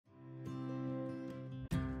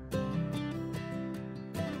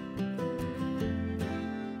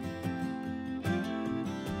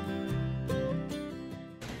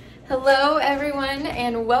Hello everyone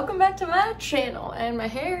and welcome back to my channel, and my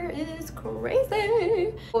hair is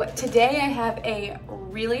crazy. Today I have a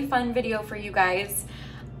really fun video for you guys.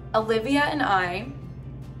 Olivia and I,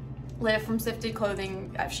 Liv from Sifted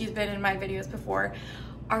Clothing, she's been in my videos before,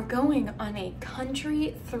 are going on a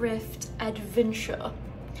country thrift adventure.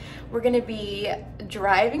 We're gonna be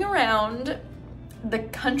driving around the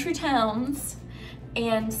country towns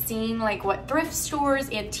and seeing like what thrift stores,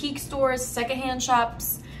 antique stores, secondhand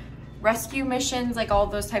shops, rescue missions, like all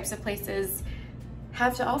those types of places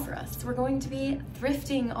have to offer us. We're going to be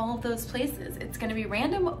thrifting all of those places. It's gonna be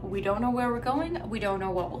random. We don't know where we're going. We don't know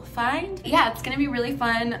what we'll find. Yeah, it's gonna be really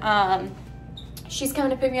fun. She's coming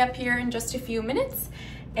to pick me up here in just a few minutes,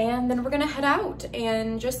 and then we're gonna head out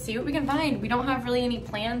and just see what we can find. We don't have really any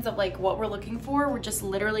plans of like what we're looking for. We're just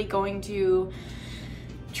literally going to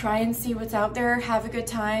try and see what's out there, have a good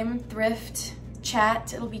time, thrift,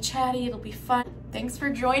 chat. It'll be chatty, it'll be fun. Thanks for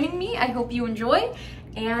joining me. I hope you enjoy,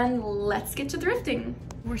 and let's get to thrifting.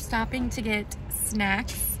 We're stopping to get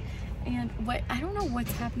snacks, and I don't know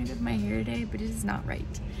what's happening with my hair today, but it is not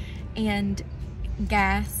right. And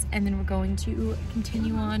gas, and then we're going to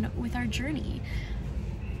continue on with our journey.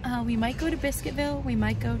 We might go to Biscuitville, we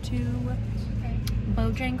might go to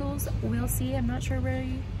Bojangles. We'll see. I'm not sure where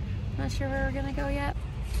we're gonna go yet.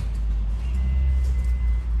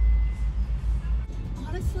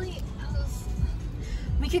 Honestly,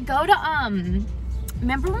 We could go to,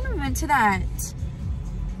 remember when we went to that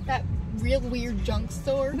real weird junk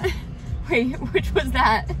store? Wait, which was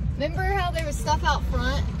that? Remember how there was stuff out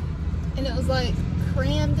front and it was like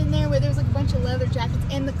crammed in there, where there was like a bunch of leather jackets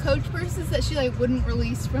and the Coach purses that she like wouldn't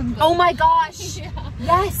release from the... Oh my gosh! Yeah.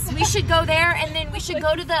 Yes, we should go there, and then we should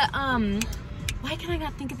go to the, why can I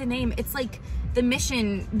not think of the name? It's like the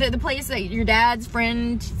Mission, the place that your dad's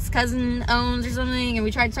friend's cousin owns or something, and we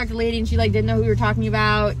tried to talk to the lady and she like didn't know who we were talking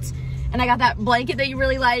about, and I got that blanket that you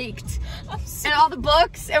really liked, and all the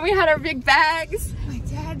books, and we had our big bags. My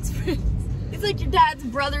dad's friend. It's like your dad's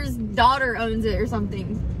brother's daughter owns it or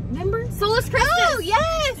something. Remember? Solus Christus. Oh,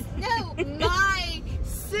 yes! No, my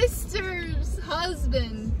sister's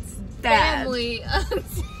husband's Dad. family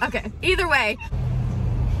owns. Okay, either way.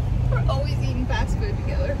 We're always eating fast food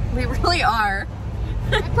together. We really are.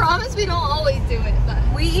 I promise we don't always do it, but...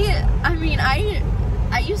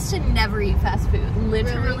 I used to never eat fast food.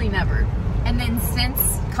 Literally Really? never. And then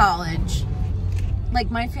since college,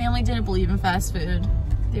 like my family didn't believe in fast food.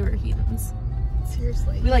 They were heathens.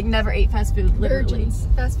 Seriously. We like never ate fast food, literally. Virgins.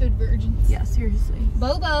 Fast food virgins. Yeah, seriously.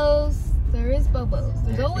 Bobos. There is Bobos.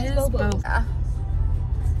 There's always Bobos.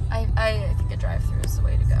 I think a drive-thru is the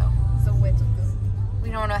way to go. It's a way to go. We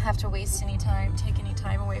don't want to have to waste any time, take any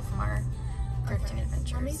time away from our thrifting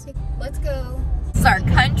adventures. Let's go. This is our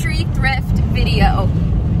country thrift video.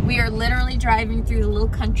 We are literally driving through the little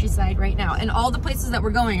countryside right now, and all the places that we're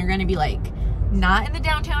going are going to be like not in the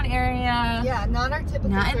downtown area. Yeah, not our typical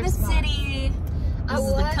Not in the thrift city. This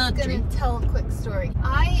is the country. Gonna tell a quick story.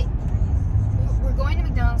 We're going to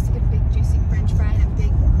McDonald's to get a big juicy French fry and a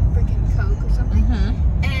big freaking Coke or something.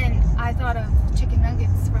 And I thought of chicken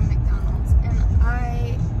nuggets from McDonald's, and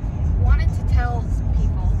I wanted to tell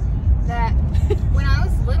people that when I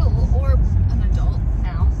was little, or an adult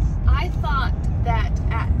now, I thought that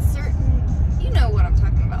at certain, you know what I'm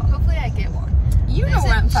talking about. Hopefully I get one. You know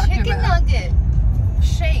what I'm talking about. Chicken nugget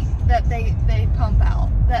shape that they pump out.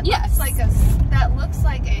 That Yes. looks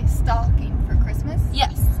like a stocking for Christmas.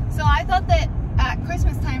 Yes. So I thought that at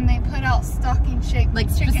Christmas time they put out stocking shaped Like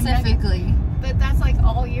chicken nuggets. specifically. But that's like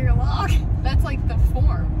all year long. That's like the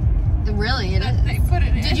form Really, it that is. they put it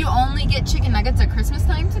in. Did you only get chicken nuggets at Christmas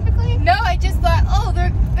time typically? No, I just thought, oh,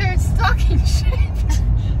 they're stocking shaped.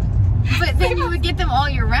 But then you would get them all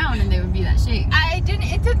year round and they would be that shape. I didn't.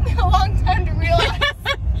 It took me a long time to realize.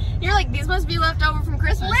 You're like, these must be left over from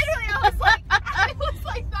Christmas. Literally, I was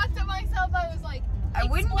like, thought to myself, I was like, I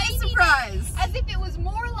wouldn't be explaining surprised. it as if it was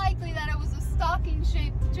more likely that it was a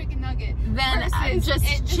stocking-shaped chicken nugget Then versus just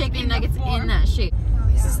it chicken being nuggets the form. in that shape. Oh,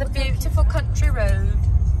 This yeah. is the Look how beautiful country road.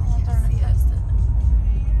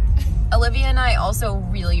 Olivia and I also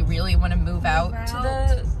really want to move out to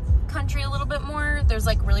the country a little bit more. There's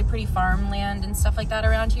like really pretty farmland and stuff like that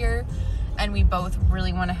around here, and we both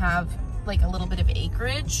really want to have like a little bit of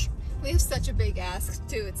acreage. We have such a big ask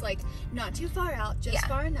too. It's like not too far out, just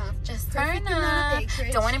far enough. Just Perfect far amount of enough.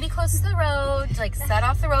 acreage. Don't want to be close to the road, like set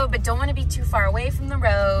off the road, but don't want to be too far away from the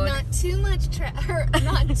road. Not too much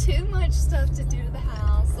not too much stuff to do to the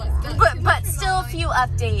house. Like but still a few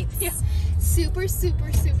updates. Yeah. Super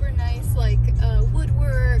nice, like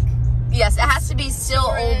woodwork. Yes, it has to be still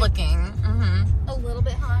old looking. A little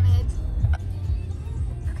bit haunted.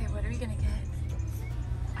 Okay, what are we gonna get?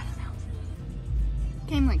 I don't know.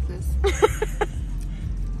 came like this.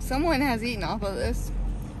 Someone has eaten off of this.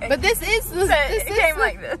 But this is the... It came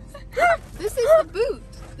like this. This is the boot.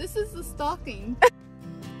 This is the stocking.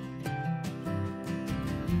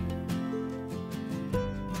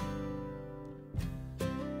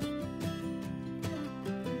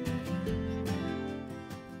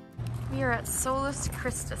 We are at Solus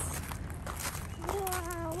Christus.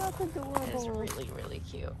 Wow, that's adorable. It's really, really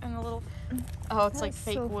cute. And a little... Oh, it's like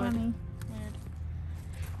fake wood. Funny. Weird.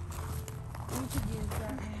 We could use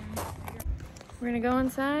that one. We're gonna go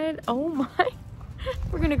inside. Oh my.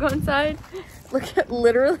 We're gonna go inside. Look at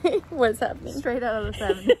literally what's happening. Straight out of the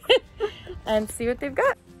 70s. And see what they've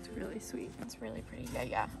got. It's really sweet. It's really pretty.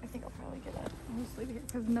 Yeah. I think I'll probably get it. I'll just leave it here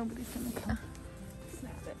because nobody's gonna come.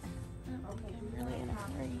 Snap it. I don't think I'm really in a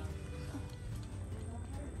hurry.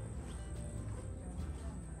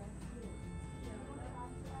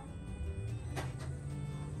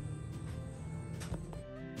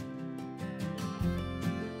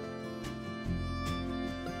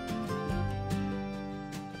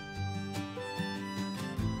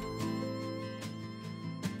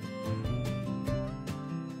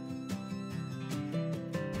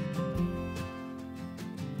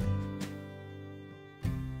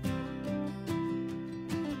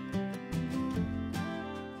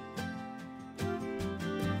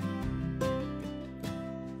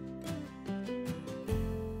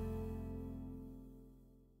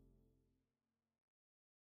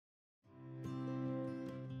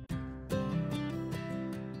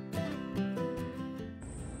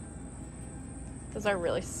 Those are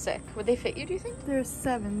really sick. Would they fit you, do you think? There's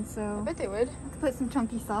 7, so I bet they would. I could put some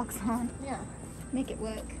chunky socks on. Yeah. Make it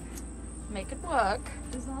work. Make it work.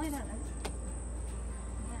 Designer. Man,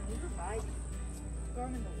 these are vibey.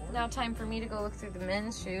 Garmin the war. Now time for me to go look through the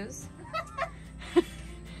men's shoes.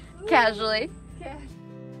 Casually. Okay.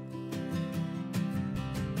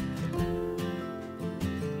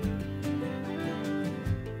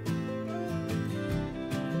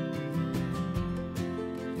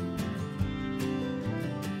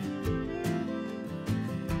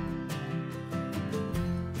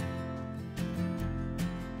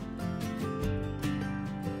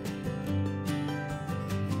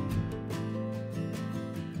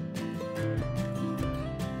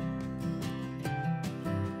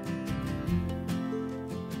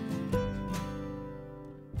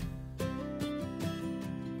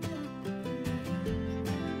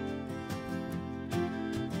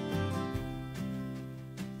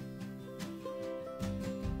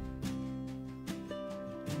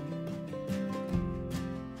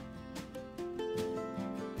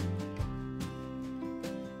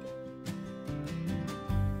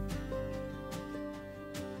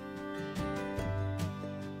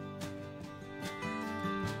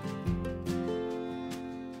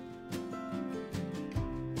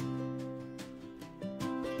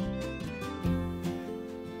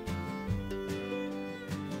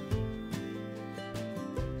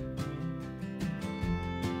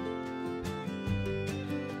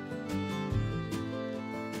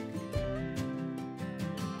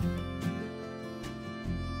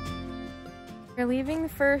 We're leaving the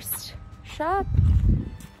first shop.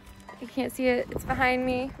 You can't see it, it's behind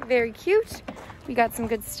me. Very cute. We got some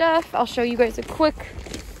good stuff. I'll show you guys a quick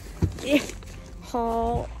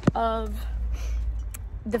haul of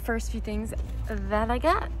the first few things that I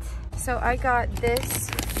got. So I got this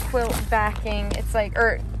quilt backing. It's like,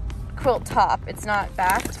 or quilt top. It's not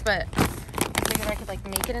backed, but I figured I could like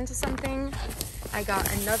make it into something. I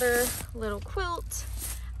got another little quilt.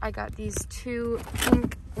 I got these 2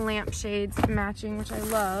 pink lampshades matching, which I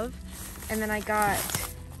love. And then I got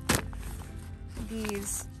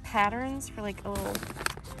these patterns for like a little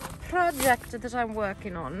project that I'm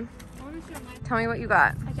working on. Tell me what you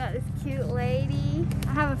got. I got this cute lady.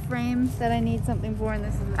 I have a frame that I need something for, and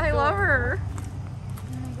this is I love her.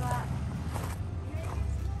 And I got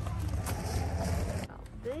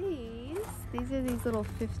these are these little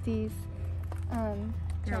 50s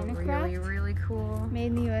They're China really, craft, really cool. made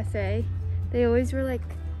in the USA. They always were like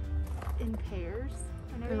in pairs.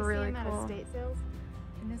 Whenever They're you really see them cool. at estate sales.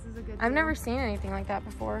 And this is a good deal. I've never seen anything like that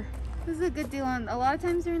before. This is a good deal on, a lot of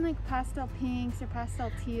times they're in like pastel pinks or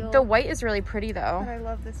pastel teal. The white is really pretty though. But I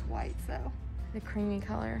love this white though. The creamy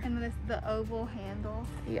color. And this, the oval handle.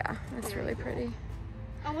 Yeah, it's Very really cool. pretty.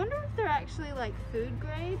 I wonder if they're actually like food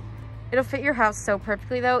grade. It'll fit your house so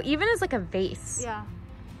perfectly though, even as like a vase. Yeah.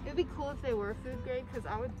 It'd be cool if they were food grade because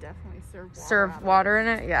I would definitely Serve water in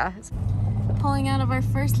it, yeah. Pulling out of our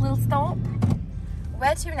first little stop.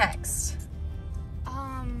 Where to next?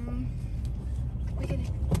 We could,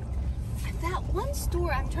 that one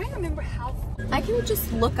store, I'm trying to remember how. I can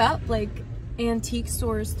just look up like antique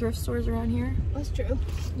stores, thrift stores around here. That's true.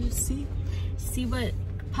 You just see what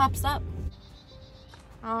pops up.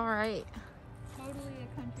 All right. Totally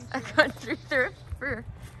a country thrift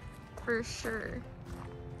for sure.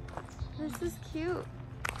 This is cute.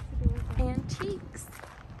 Antiques.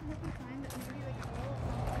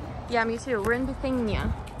 Yeah, me too. We're in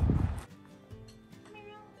Bithynia.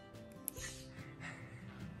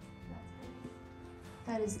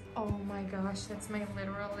 That is, oh my gosh, that's my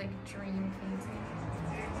literal like dream painting.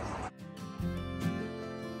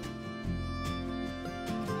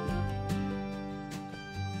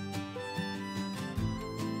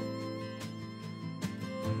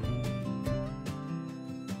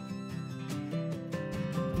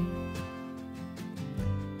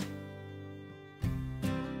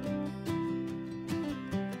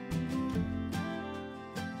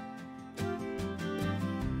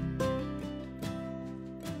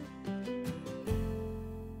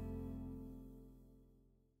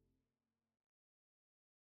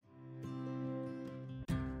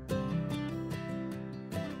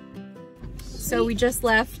 So we just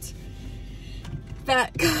left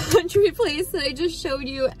that country place that I just showed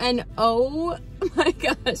you, and oh my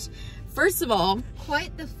gosh, first of all,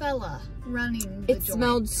 quite the fella running the it joint.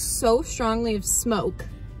 Smelled so strongly of smoke.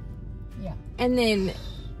 Yeah. And then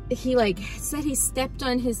he like said he stepped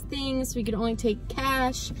on his thing so we could only take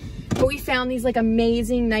cash, but we found these like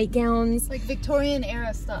amazing nightgowns, like Victorian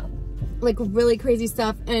era stuff, like really crazy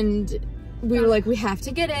stuff, and we were like, we have to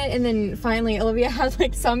get it. And then finally Olivia had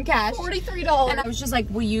like some cash, $43, and I was just like,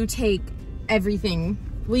 will you take everything?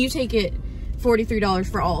 Will you take it,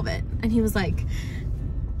 $43 for all of it? And he was like,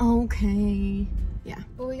 okay. Yeah.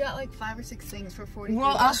 Well, we got like 5 or 6 things for $43.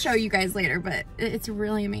 Well, I'll show you guys later, but it's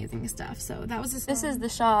really amazing stuff. So that was this is the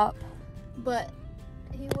shop. But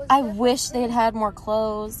I wish they had more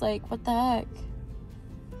clothes. Like, what the heck?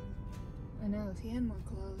 I know, if he had more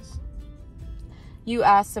clothes. You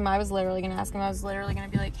asked him. I was literally gonna ask him. I was literally gonna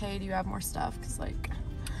be like, hey, do you have more stuff? Because like,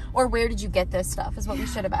 or where did you get this stuff is what we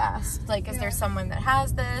should have asked. Like, is there someone that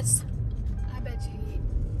has this? I bet you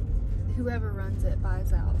whoever runs it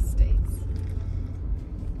buys out of states.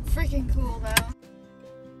 Freaking cool though.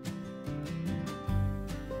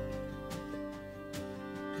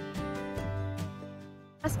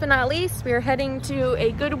 Last but not least, we are heading to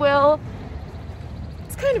a Goodwill.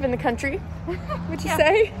 It's kind of in the country, would you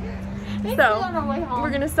say? So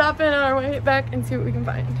we're gonna stop in on our way back and see what we can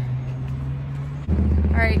find.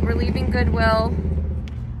 All right, we're leaving Goodwill.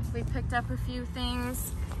 We picked up a few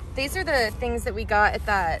things. These are the things that we got at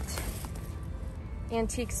that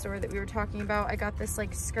antique store that we were talking about. I got this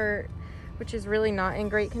like skirt, which is really not in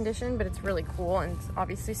great condition, but it's really cool and it's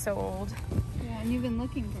obviously so old. Yeah, and you've been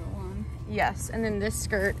looking for one. Yes, and then this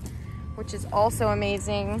skirt, which is also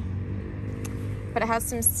amazing, but it has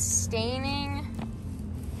some staining.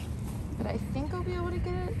 But I think I'll be able to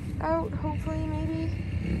get it out, hopefully, maybe.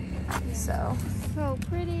 Yeah. So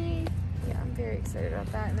pretty. Yeah, I'm very excited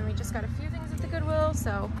about that. And then we just got a few things at the Goodwill,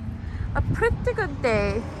 so a pretty good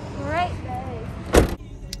day. Great day.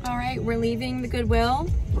 All right, we're leaving the Goodwill.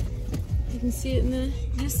 You can see it in the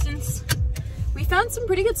distance. We found some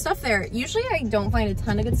pretty good stuff there. Usually I don't find a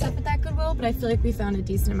ton of good stuff at that Goodwill, but I feel like we found a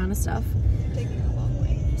decent amount of stuff. Taking a long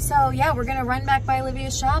way. So yeah, we're gonna run back by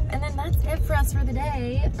Olivia's shop, and then that's it for us for the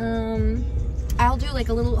day. I'll do like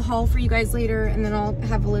a little haul for you guys later, and then I'll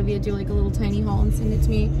have Olivia do like a little tiny haul and send it to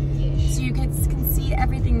me, so you guys can see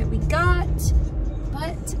everything that we got.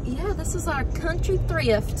 But yeah, this is our country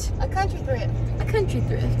thrift. A country thrift. A country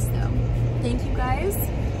thrift. So thank you guys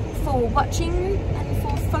for watching and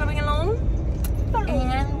for following along.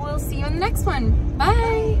 And we'll see you in the next one.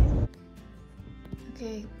 Bye.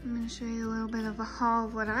 Okay, I'm gonna show you a little bit of a haul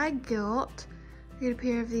of what I got. I got a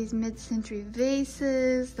pair of these mid-century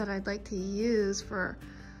vases that I'd like to use for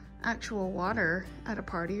actual water at a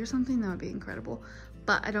party or something. That would be incredible.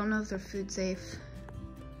 But I don't know if they're food safe.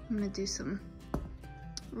 I'm gonna do some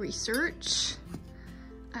research.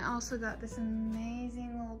 I also got this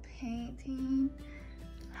amazing little painting.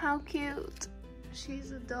 How cute.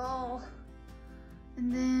 She's a doll.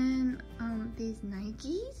 And then these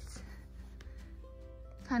Nikes.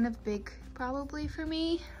 Kind of big probably for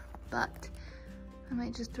me, but I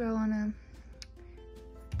might just throw on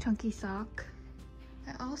a chunky sock.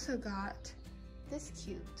 I also got this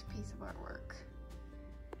cute piece of artwork.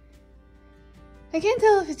 I can't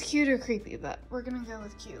tell if it's cute or creepy, but we're gonna go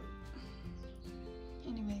with cute.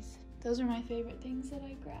 Anyways, those are my favorite things that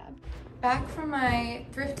I grabbed. Back from my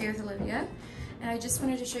thrift day with Olivia, and I just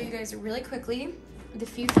wanted to show you guys really quickly the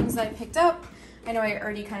few things that I picked up. I know I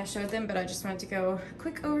already kind of showed them, but I just wanted to go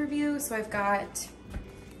quick overview. So I've got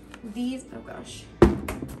these, oh gosh,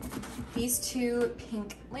 these two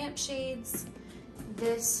pink lampshades,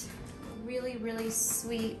 this really, really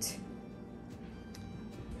sweet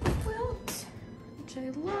quilt, which I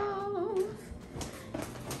love.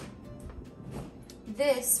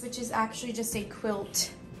 This, which is actually just a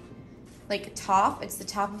quilt, like top. It's the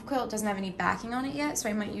top of quilt, doesn't have any backing on it yet, so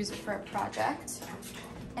I might use it for a project.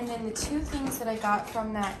 And then the two things that I got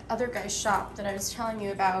from that other guy's shop that I was telling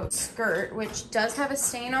you about, skirt, which does have a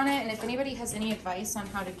stain on it, and if anybody has any advice on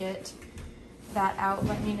how to get that out,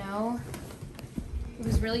 let me know. It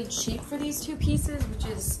was really cheap for these two pieces, which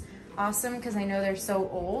is awesome because I know they're so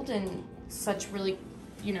old and such really,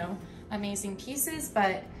 you know, amazing pieces,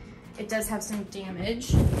 but it does have some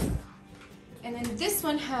damage. And then this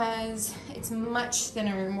one has, it's much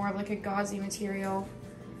thinner, more of like a gauzy material,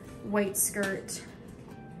 white skirt.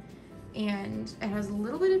 And it has a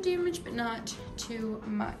little bit of damage, but not too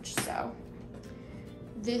much. So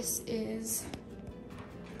this is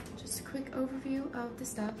just a quick overview of the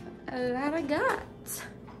stuff that I got.